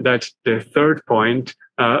 that the third point,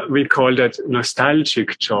 we call that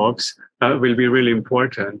nostalgic jobs, will be really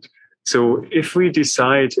important. So if we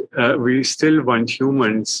decide we still want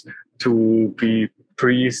humans to be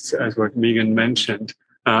priests, as what Megan mentioned,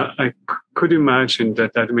 I could imagine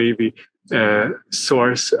that that may be a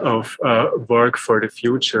source of work for the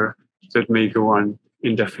future that may go on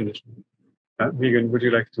indefinitely. Megan, would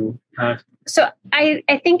you like to add? So I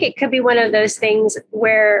think it could be one of those things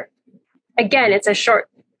where, again, it's a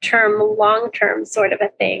short-term, long-term sort of a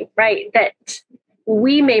thing, right? That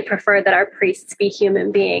we may prefer that our priests be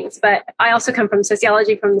human beings, but I also come from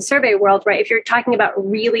sociology, from the survey world, right? If you're talking about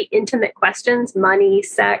really intimate questions, money,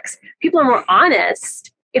 sex, people are more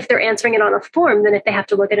honest if they're answering it on a form than if they have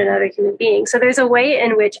to look at another human being. So there's a way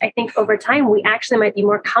in which I think over time, we actually might be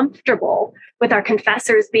more comfortable with our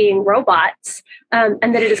confessors being robots, and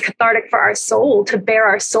that it is cathartic for our soul to bare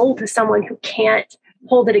our soul to someone who can't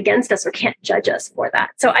hold it against us or can't judge us for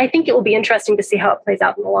that. So I think it will be interesting to see how it plays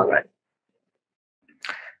out in the long run.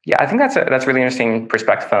 Yeah, I think that's a really interesting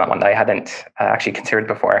perspective on that one that I hadn't actually considered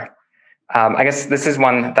before. I guess this is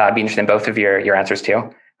one that I'd be interested in both of your answers to.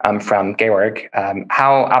 From Georg,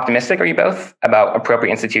 how optimistic are you both about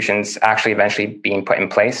appropriate institutions actually eventually being put in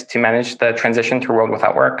place to manage the transition to a world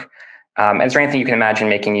without work? Is there anything you can imagine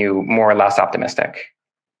making you more or less optimistic?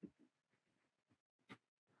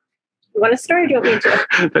 You want to start or do you want me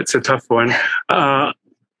to? That's a tough one.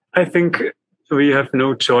 I think we have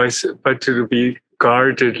no choice but to be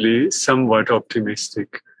guardedly somewhat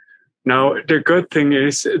optimistic. Now, the good thing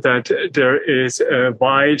is that there is a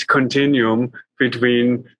wide continuum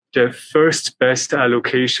between the first best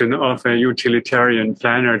allocation of a utilitarian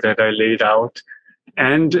planner that I laid out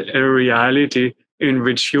and a reality in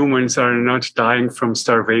which humans are not dying from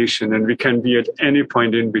starvation, and we can be at any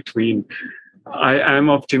point in between. I am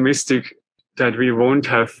optimistic that we won't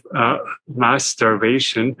have mass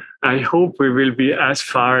starvation. I hope we will be as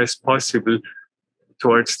far as possible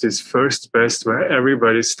towards this first best, where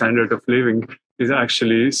everybody's standard of living is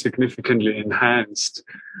actually significantly enhanced.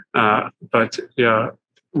 But yeah,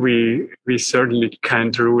 we certainly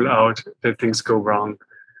can't rule out that things go wrong.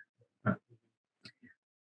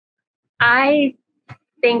 I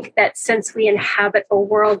think that since we inhabit a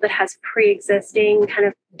world that has pre-existing kind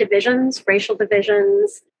of divisions, racial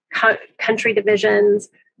divisions, country divisions,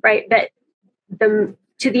 right, that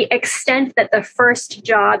to the extent that the first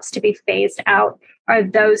jobs to be phased out are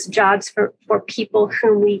those jobs for people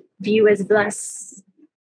whom we view as less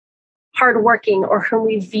hardworking or whom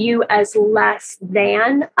we view as less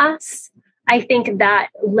than us, I think that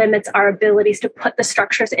limits our abilities to put the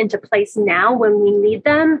structures into place now when we need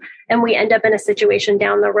them. And we end up in a situation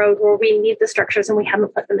down the road where we need the structures and we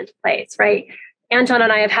haven't put them into place, right? Anton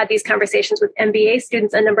and I have had these conversations with MBA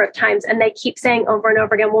students a number of times, and they keep saying over and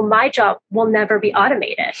over again, well, my job will never be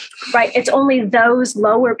automated, right? It's only those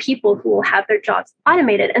lower people who will have their jobs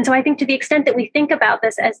automated. And so I think to the extent that we think about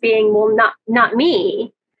this as being, well, not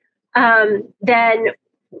me, then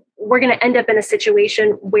we're going to end up in a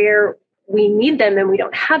situation where we need them and we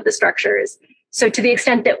don't have the structures. So to the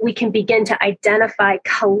extent that we can begin to identify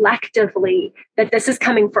collectively that this is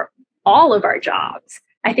coming for all of our jobs,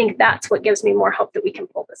 I think that's what gives me more hope that we can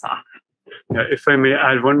pull this off. Yeah, if I may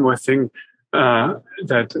add one more thing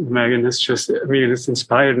that Megan has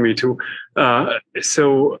inspired me to.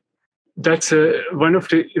 So that's one of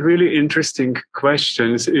the really interesting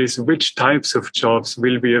questions is which types of jobs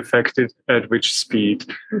will be affected at which speed.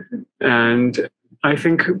 Mm-hmm. And I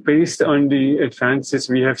think based on the advances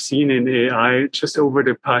we have seen in AI just over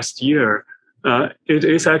the past year, it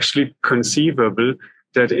is actually conceivable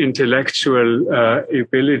that intellectual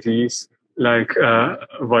abilities like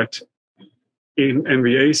what in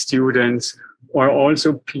MBA students or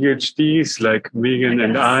also PhDs like Megan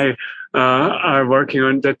and I are working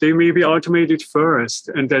on, that they may be automated first,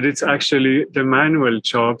 and that it's actually the manual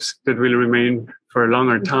jobs that will remain for a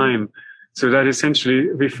longer time. So that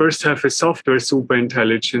essentially we first have a software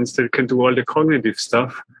superintelligence that can do all the cognitive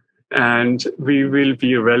stuff, and we will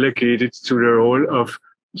be relegated to the role of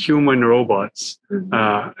human robots.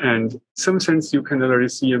 Mm-hmm. And in some sense, you can already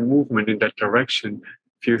see a movement in that direction.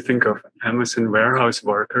 If you think of Amazon warehouse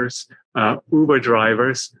workers, Uber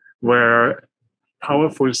drivers, where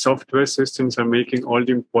powerful software systems are making all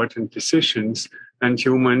the important decisions and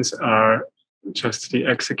humans are just the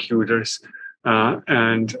executors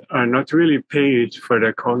and are not really paid for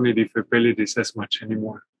their cognitive abilities as much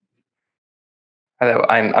anymore. Although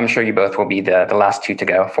I'm sure you both will be the last two to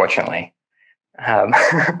go, fortunately.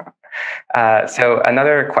 So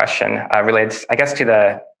another question relates, I guess, to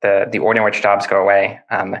the order in which jobs go away.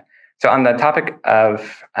 So on the topic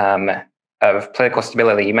of political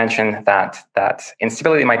stability, you mentioned that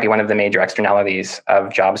instability might be one of the major externalities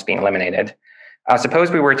of jobs being eliminated.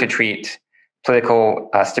 Suppose we were to treat political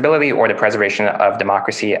stability or the preservation of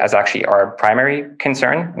democracy as actually our primary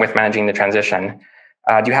concern with managing the transition.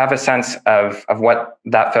 Do you have a sense of what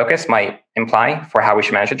that focus might imply for how we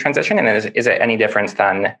should manage the transition? And is it any different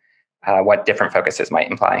than what different focuses might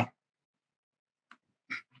imply?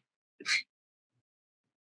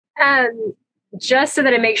 Just so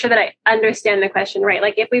that I make sure that I understand the question, right?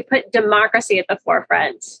 Like if we put democracy at the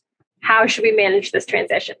forefront, how should we manage this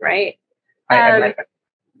transition, right?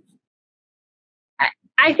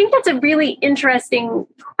 I think that's a really interesting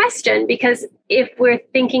question, because if we're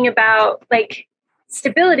thinking about like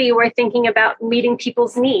stability, we're thinking about meeting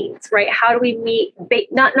people's needs, right? How do we meet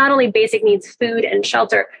not only basic needs, food and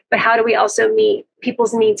shelter, but how do we also meet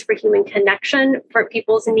people's needs for human connection, for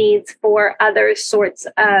people's needs for other sorts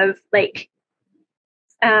of like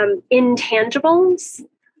intangibles?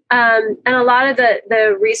 And a lot of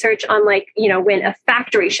the research on like, when a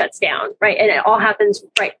factory shuts down, right, and it all happens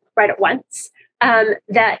right at once,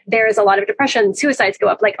 that there is a lot of depression, suicides go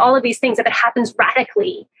up, like all of these things. If it happens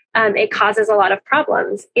radically, it causes a lot of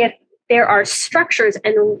problems. If there are structures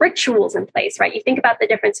and rituals in place, right? You think about the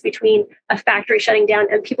difference between a factory shutting down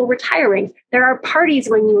and people retiring. There are parties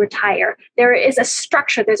when you retire. There is a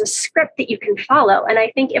structure. There's a script that you can follow. And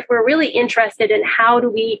I think if we're really interested in how do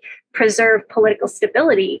we preserve political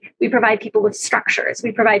stability, we provide people with structures.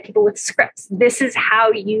 We provide people with scripts. This is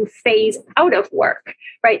how you phase out of work,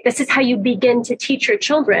 right? This is how you begin to teach your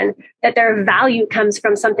children that their value comes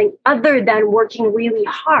from something other than working really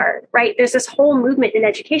hard, right? There's this whole movement in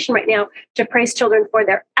education right now to praise children for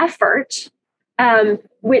their effort,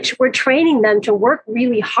 which we're training them to work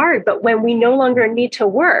really hard. But when we no longer need to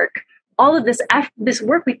work, all of this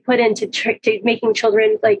work we put into making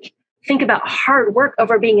children like think about hard work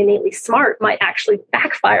over being innately smart might actually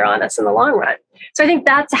backfire on us in the long run. So I think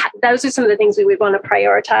those are some of the things we would want to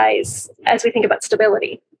prioritize as we think about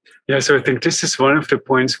stability. Yeah, so I think this is one of the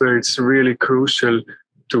points where it's really crucial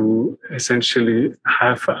to essentially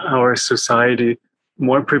have our society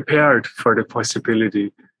more prepared for the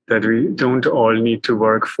possibility that we don't all need to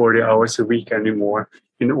work 40 hours a week anymore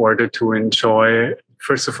in order to enjoy,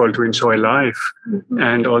 first of all, to enjoy life,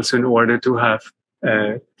 and also in order to have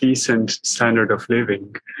a decent standard of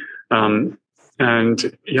living. And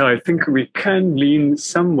yeah, I think we can lean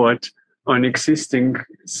somewhat on existing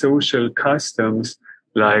social customs,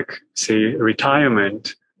 like, say,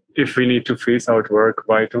 retirement. If we need to phase out work,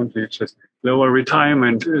 why don't we just lower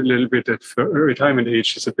retirement a little bit retirement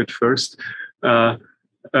ages a bit first?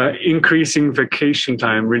 Increasing vacation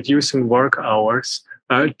time, reducing work hours,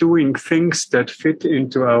 doing things that fit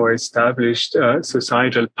into our established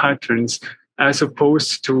societal patterns, as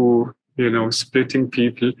opposed to, splitting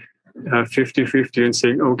people 50-50 and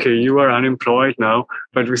saying, okay, you are unemployed now,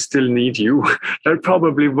 but we still need you. That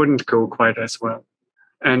probably wouldn't go quite as well.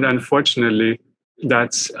 And unfortunately,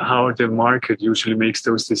 that's how the market usually makes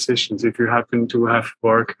those decisions. If you happen to have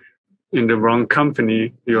work in the wrong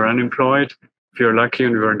company, you're unemployed. If you're lucky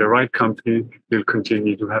and you're in the right company, you'll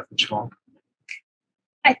continue to have a job.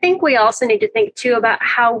 I think we also need to think too about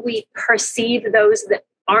how we perceive those that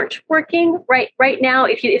aren't working. Right now,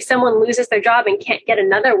 if someone loses their job and can't get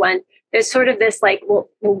another one, there's sort of this like, well,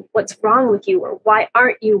 what's wrong with you, or why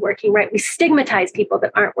aren't you working? Right? We stigmatize people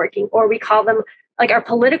that aren't working, or we call them, like, our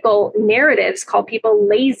political narratives call people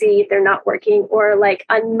lazy if they're not working, or like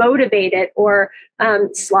unmotivated, or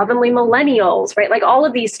slovenly millennials, right? Like all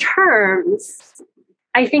of these terms.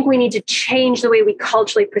 I think we need to change the way we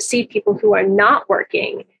culturally perceive people who are not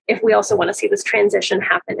working if we also want to see this transition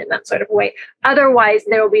happen in that sort of way. Otherwise,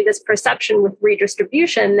 there will be this perception with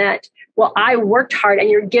redistribution that, well, I worked hard and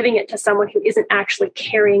you're giving it to someone who isn't actually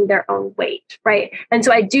carrying their own weight, right? And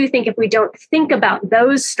so I do think if we don't think about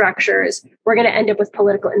those structures, we're going to end up with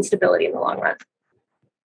political instability in the long run.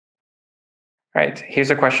 Right. Here's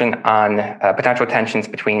a question on potential tensions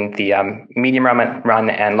between the medium run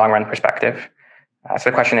and long run perspective.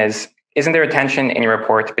 So the question is, isn't there a tension in your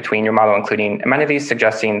report between your model including amenities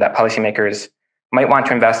suggesting that policymakers might want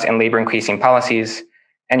to invest in labor increasing policies,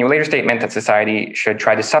 and your later statement that society should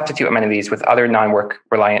try to substitute amenities with other non-work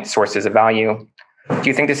reliant sources of value? Do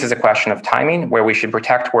you think this is a question of timing, where we should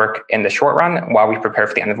protect work in the short run while we prepare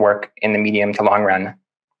for the end of work in the medium to long run?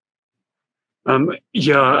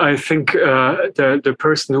 Yeah, I think the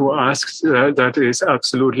person who asks that is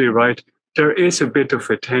absolutely right. There is a bit of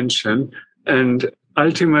a tension. And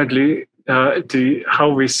ultimately, how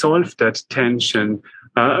we solve that tension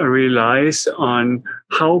relies on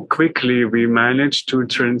how quickly we manage to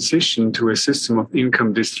transition to a system of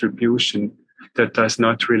income distribution that does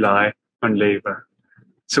not rely on labor.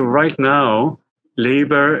 So right now,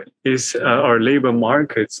 labor is, or labor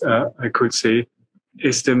markets, I could say,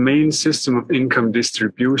 is the main system of income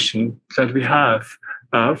distribution that we have.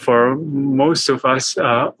 For most of us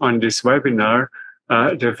on this webinar,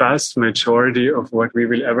 the vast majority of what we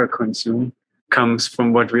will ever consume comes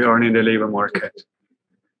from what we earn in the labor market.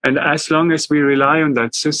 And as long as we rely on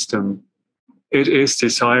that system, it is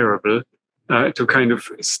desirable to kind of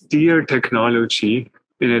steer technology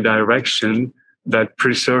in a direction that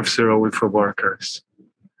preserves the role for workers.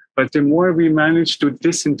 But the more we manage to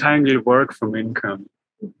disentangle work from income,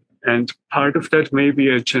 and part of that may be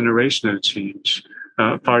a generational change,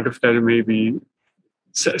 part of that may be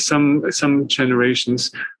some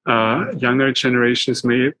generations, younger generations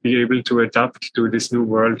may be able to adapt to this new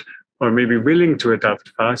world, or maybe willing to adapt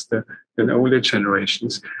faster than older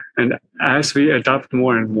generations. And as we adapt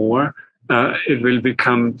more and more, it will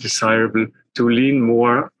become desirable to lean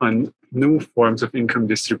more on new forms of income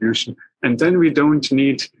distribution. And then we don't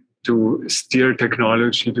need to steer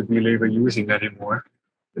technology to be labor using anymore.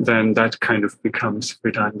 Then that kind of becomes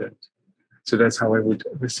redundant. So that's how I would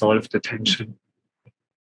resolve the tension.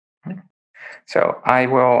 So I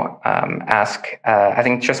will ask, I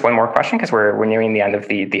think, just one more question, because we're nearing the end of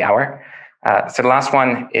the hour. So the last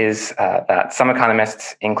one is that some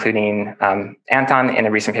economists, including Anton in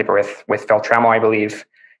a recent paper with Phil Trammell, I believe,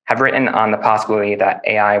 have written on the possibility that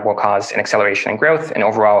AI will cause an acceleration in growth and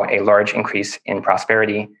overall a large increase in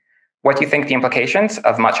prosperity. What do you think the implications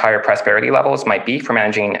of much higher prosperity levels might be for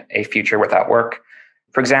managing a future without work?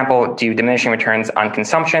 For example, do diminishing returns on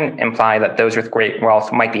consumption imply that those with great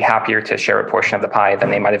wealth might be happier to share a portion of the pie than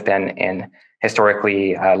they might have been in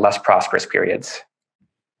historically less prosperous periods?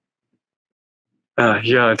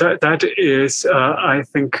 Yeah, that is, I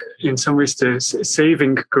think, in some ways, the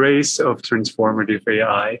saving grace of transformative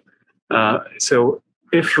AI. So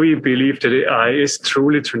if we believe that AI is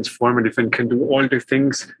truly transformative and can do all the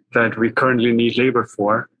things that we currently need labor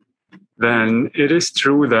for, then it is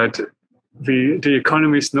true that the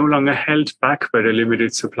economy is no longer held back by the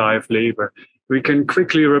limited supply of labor. We can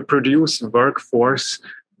quickly reproduce workforce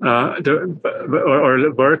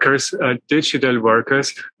or workers, digital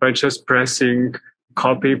workers, by just pressing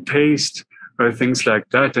copy, paste, or things like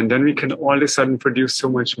that. And then we can all of a sudden produce so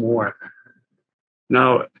much more.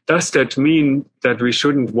 Now, does that mean that we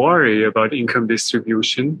shouldn't worry about income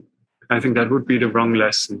distribution? I think that would be the wrong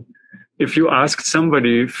lesson. If you asked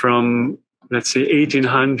somebody from, let's say,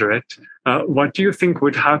 1800, what do you think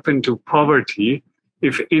would happen to poverty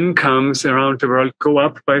if incomes around the world go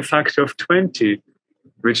up by a factor of 20,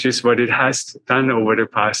 which is what it has done over the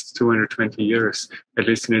past 220 years, at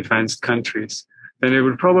least in advanced countries? Then they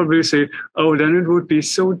would probably say, oh, then it would be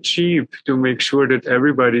so cheap to make sure that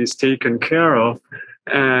everybody is taken care of,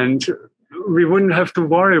 and we wouldn't have to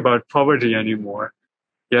worry about poverty anymore.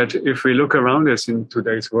 Yet, if we look around us in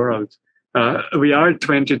today's world, we are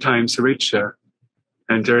 20 times richer,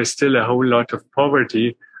 and there is still a whole lot of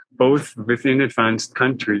poverty, both within advanced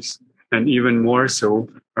countries and even more so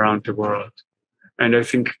around the world. And I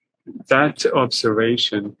think that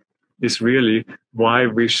observation is really why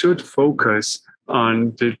we should focus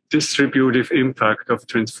on the distributive impact of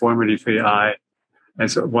transformative AI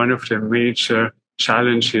as one of the major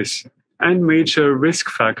challenges and major risk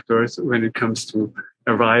factors when it comes to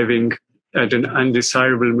arriving at an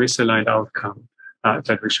undesirable misaligned outcome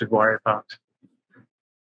that we should worry about.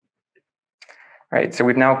 All right, so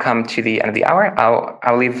we've now come to the end of the hour.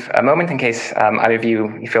 I'll leave a moment in case either of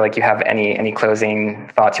you feel like you have any closing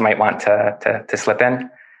thoughts you might want to slip in.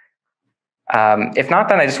 If not,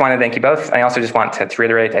 then I just want to thank you both. I also just want to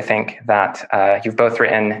reiterate, I think, that you've both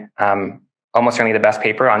written almost certainly the best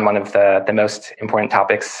paper on one of the most important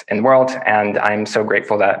topics in the world. And I'm so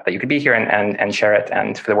grateful that you could be here and share it,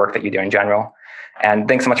 and for the work that you do in general. And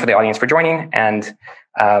thanks so much for the audience for joining. And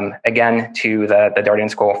again, to the Darden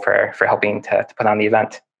School for helping to put on the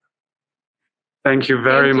event. Thank you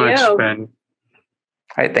very much, Ben.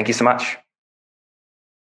 All right, thank you so much.